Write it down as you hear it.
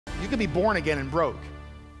You can be born again and broke.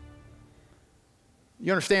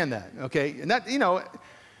 You understand that, okay? And that, you know,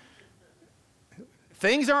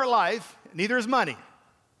 things aren't life, neither is money.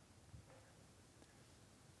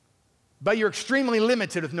 But you're extremely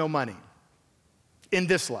limited with no money in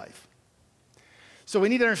this life. So we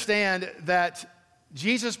need to understand that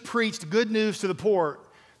Jesus preached good news to the poor.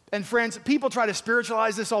 And friends, people try to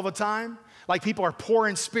spiritualize this all the time, like people are poor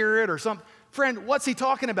in spirit or something. Friend, what's he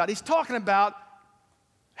talking about? He's talking about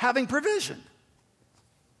having provision.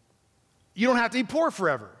 You don't have to be poor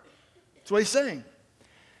forever. That's what he's saying.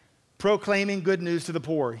 Proclaiming good news to the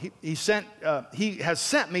poor. He has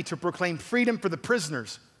sent me to proclaim freedom for the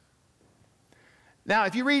prisoners. Now,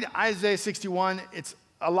 if you read Isaiah 61, it's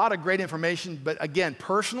a lot of great information, but again,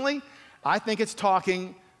 personally, I think it's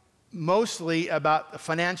talking mostly about the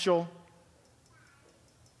financial,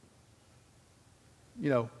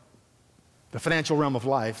 the financial realm of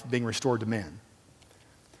life being restored to man.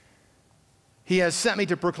 He has sent me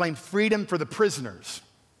to proclaim freedom for the prisoners.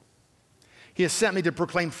 He has sent me to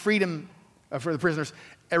proclaim freedom for the prisoners,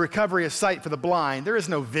 a recovery of sight for the blind. There is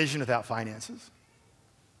no vision without finances.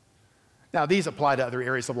 Now, these apply to other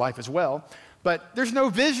areas of life as well, but there's no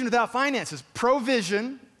vision without finances.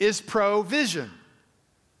 Provision is provision.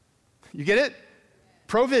 You get it?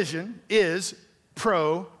 Provision is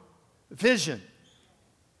provision.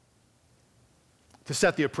 To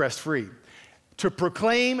set the oppressed free. To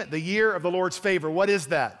proclaim the year of the Lord's favor. What is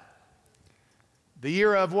that? The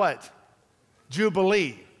year of what?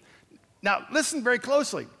 Jubilee. Now, listen very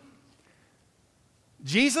closely.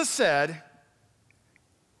 Jesus said,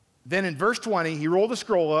 then in verse 20, he rolled the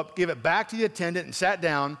scroll up, gave it back to the attendant, and sat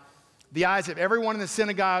down. The eyes of everyone in the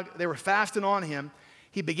synagogue, they were fastened on him.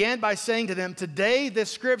 He began by saying to them, today this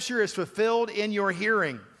scripture is fulfilled in your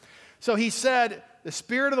hearing. So he said, the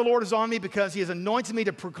Spirit of the Lord is on me because he has anointed me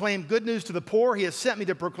to proclaim good news to the poor. He has sent me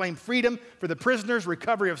to proclaim freedom for the prisoners,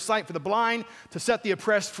 recovery of sight for the blind, to set the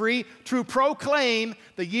oppressed free, to proclaim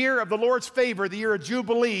the year of the Lord's favor, the year of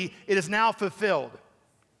Jubilee. It is now fulfilled.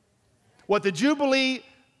 What the Jubilee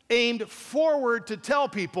aimed forward to tell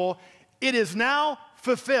people, it is now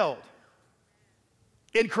fulfilled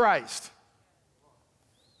in Christ.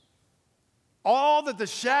 All that the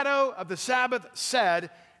shadow of the Sabbath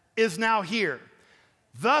said is now here.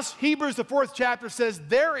 Thus, Hebrews, the 4th chapter says,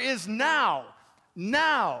 there is now,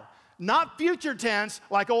 not future tense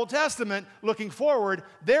like Old Testament looking forward,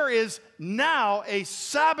 there is now a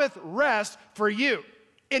Sabbath rest for you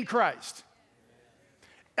in Christ.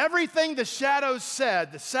 Everything the shadows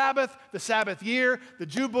said, the Sabbath year, the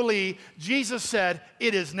Jubilee, Jesus said,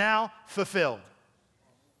 it is now fulfilled.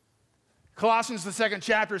 Colossians, the 2nd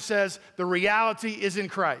chapter says, the reality is in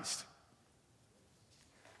Christ.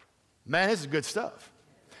 Man, this is good stuff.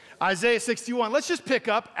 Isaiah 61, let's just pick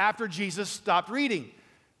up after Jesus stopped reading.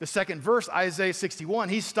 The 2nd verse, Isaiah 61,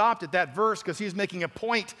 he stopped at that verse because he was making a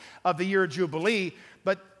point of the year of Jubilee,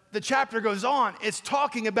 but the chapter goes on. It's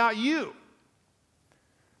talking about you.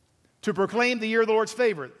 To proclaim the year of the Lord's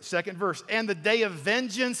favor, 2nd verse, and the day of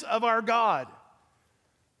vengeance of our God.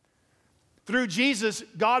 Through Jesus,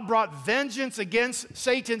 God brought vengeance against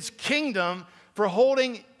Satan's kingdom for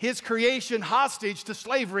holding his creation hostage to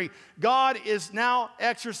slavery. God is now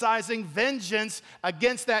exercising vengeance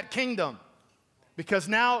against that kingdom because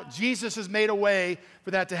now Jesus has made a way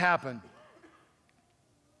for that to happen.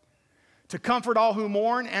 To comfort all who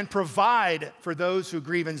mourn and provide for those who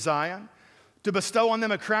grieve in Zion. To bestow on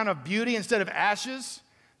them a crown of beauty instead of ashes,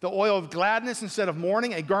 the oil of gladness instead of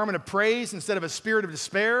mourning, a garment of praise instead of a spirit of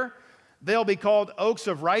despair. They'll be called oaks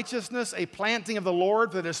of righteousness, a planting of the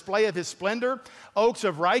Lord for the display of his splendor. Oaks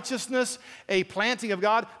of righteousness, a planting of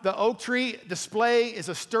God. The oak tree display is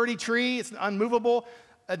a sturdy tree. It's unmovable.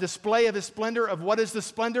 A display of his splendor. Of what is the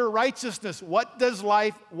splendor? Righteousness. What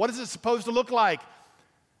is it supposed to look like?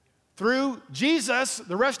 Through Jesus,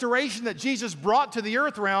 the restoration that Jesus brought to the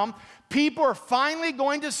earth realm, people are finally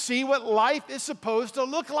going to see what life is supposed to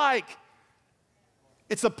look like.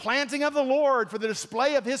 It's the planting of the Lord for the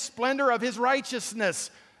display of his splendor, of his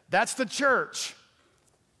righteousness. That's the church.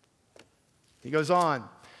 He goes on.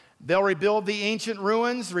 They'll rebuild the ancient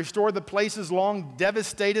ruins, restore the places long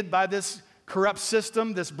devastated by this corrupt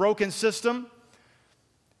system, this broken system.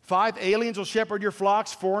 5, aliens will shepherd your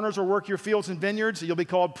flocks. Foreigners will work your fields and vineyards. You'll be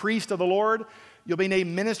called priests of the Lord. You'll be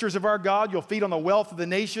named ministers of our God. You'll feed on the wealth of the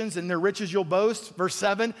nations, and their riches you'll boast. Verse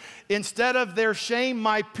 7, instead of their shame,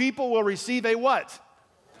 my people will receive a what?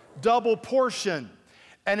 Double portion.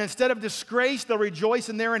 And instead of disgrace, they'll rejoice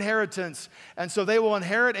in their inheritance. And so they will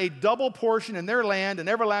inherit a double portion in their land, and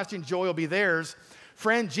everlasting joy will be theirs.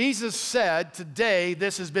 Friend, Jesus said, today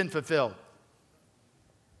this has been fulfilled.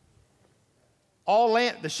 All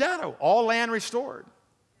land, the shadow, all land restored.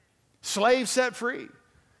 Slaves set free.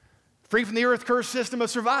 Free from the earth curse system of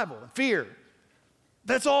survival and fear.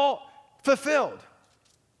 That's all fulfilled.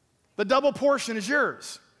 The double portion is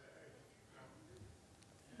yours.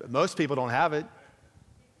 But most people don't have it.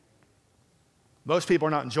 Most people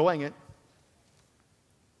are not enjoying it.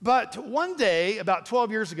 But one day, about 12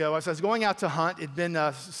 years ago, as I was going out to hunt, it'd been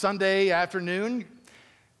a Sunday afternoon.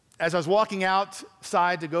 As I was walking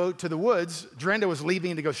outside to go to the woods, Drenda was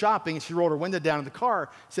leaving to go shopping, and she rolled her window down in the car,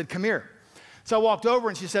 said, "Come here." So I walked over,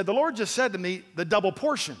 and she said, "The Lord just said to me, the double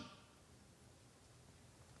portion."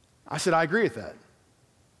 I said, "I agree with that."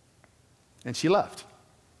 And she left.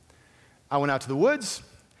 I went out to the woods.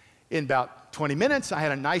 In about 20 minutes, I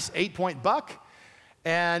had a nice 8-point buck,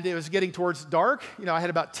 and it was getting towards dark. I had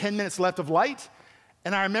about 10 minutes left of light,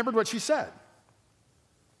 and I remembered what she said.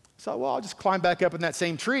 So, well, I'll just climb back up in that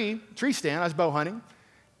same tree stand. I was bow hunting,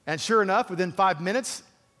 and sure enough, within 5 minutes,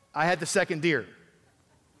 I had the second deer.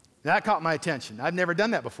 That caught my attention. I've never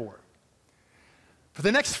done that before. For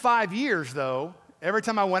the next 5 years, though, every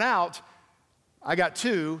time I went out, I got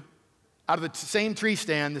 2 out of the same tree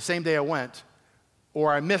stand the same day I went,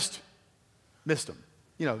 or I missed them.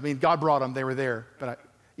 God brought them, they were there, but I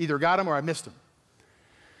either got them or I missed them.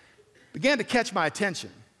 Began to catch my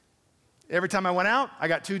attention. Every time I went out, I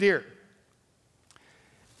got 2 deer.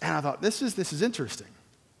 And I thought, this is interesting.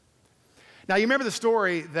 Now, you remember the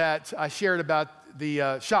story that I shared about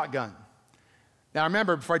the shotgun. Now,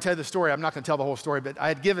 remember, before I tell you the story, I'm not going to tell the whole story, but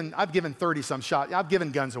I've given 30-some shots. I've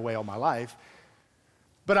given guns away all my life.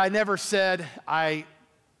 But I never said I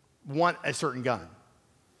want a certain gun.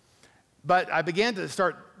 But I began to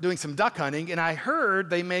start doing some duck hunting, and I heard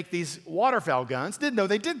they make these waterfowl guns. Didn't know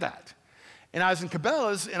they did that. And I was in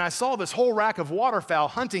Cabela's, and I saw this whole rack of waterfowl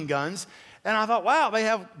hunting guns, and I thought, wow, they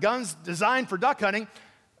have guns designed for duck hunting.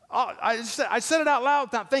 I said it out loud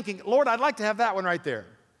without thinking, Lord, I'd like to have that one right there.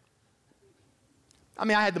 I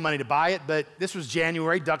mean, I had the money to buy it, but this was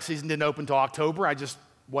January. Duck season didn't open until October. I just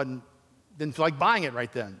didn't feel like buying it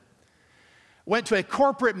right then. Went to a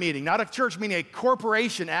corporate meeting, not a church meeting, a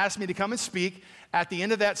corporation asked me to come and speak. At the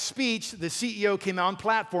end of that speech, the CEO came out on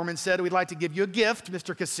platform and said, "We'd like to give you a gift,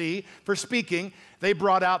 Mr. Keesee, for speaking." They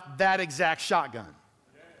brought out that exact shotgun.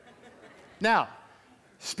 Now,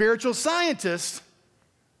 spiritual scientists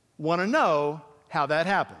want to know how that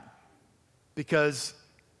happened, because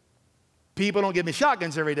people don't give me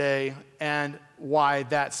shotguns every day, and why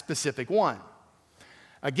that specific one.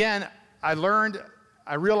 Again, I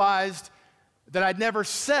realized that I'd never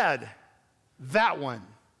said that one.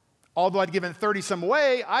 Although I'd given 30-some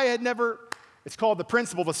away, I had never, it's called the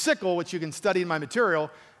principle of the sickle, which you can study in my material.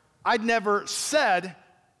 I'd never said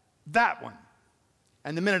that one.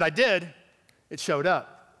 And the minute I did, it showed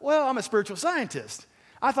up. Well, I'm a spiritual scientist.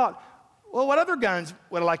 I thought, well, what other guns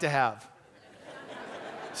would I like to have?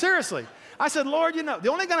 Seriously. I said, Lord, the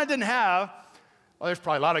only gun I didn't have, well, there's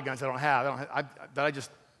probably a lot of guns I don't have, that I just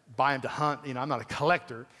buy them to hunt. I'm not a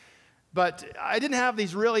collector. But I didn't have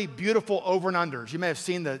these really beautiful over and unders. You may have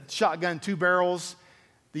seen the shotgun 2 barrels,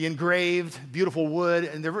 the engraved, beautiful wood,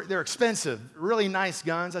 and they're expensive, really nice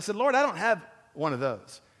guns. I said, Lord, I don't have one of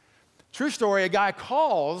those. True story, a guy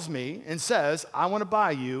calls me and says, I want to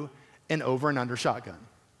buy you an over and under shotgun.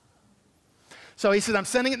 So he said, I'm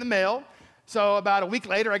sending it in the mail. So about a week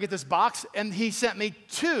later, I get this box, and he sent me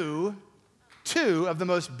two of the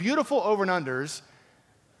most beautiful over and unders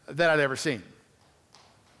that I'd ever seen.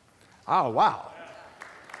 Oh, wow.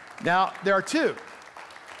 Now, there are 2.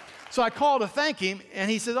 So I called to thank him, and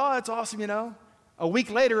he said, oh, that's awesome, A week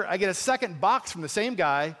later, I get a second box from the same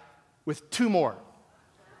guy with 2 more.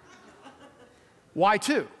 Why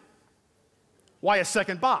 2? Why a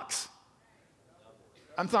second box?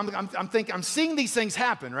 I'm seeing these things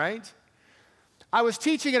happen, right? I was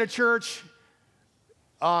teaching at a church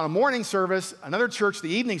on a morning service, another church, the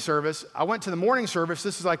evening service. I went to the morning service.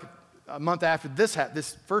 This is like a month after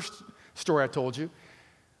this first story I told you.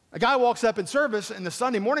 A guy walks up in the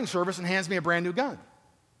Sunday morning service, and hands me a brand new gun.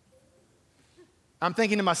 I'm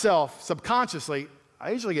thinking to myself, subconsciously,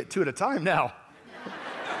 I usually get 2 at a time now.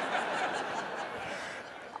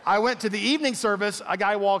 I went to the evening service, a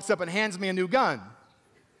guy walks up and hands me a new gun.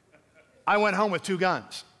 I went home with 2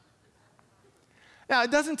 guns. Now,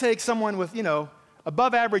 it doesn't take someone with,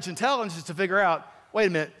 above average intelligence to figure out, wait a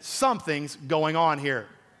minute, something's going on here.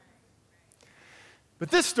 But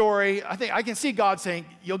this story, I think I can see God saying,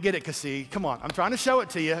 you'll get it, Keesee. Come on, I'm trying to show it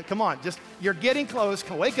to you. Come on, you're getting close.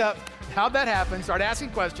 Wake up. How'd that happen? Start asking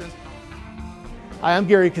questions. Hi, I'm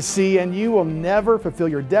Gary Keesee, and you will never fulfill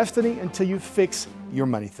your destiny until you fix your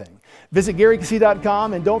money thing. Visit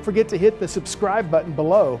GaryKeesee.com, and don't forget to hit the subscribe button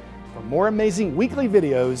below for more amazing weekly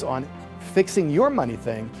videos on fixing your money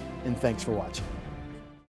thing, and thanks for watching.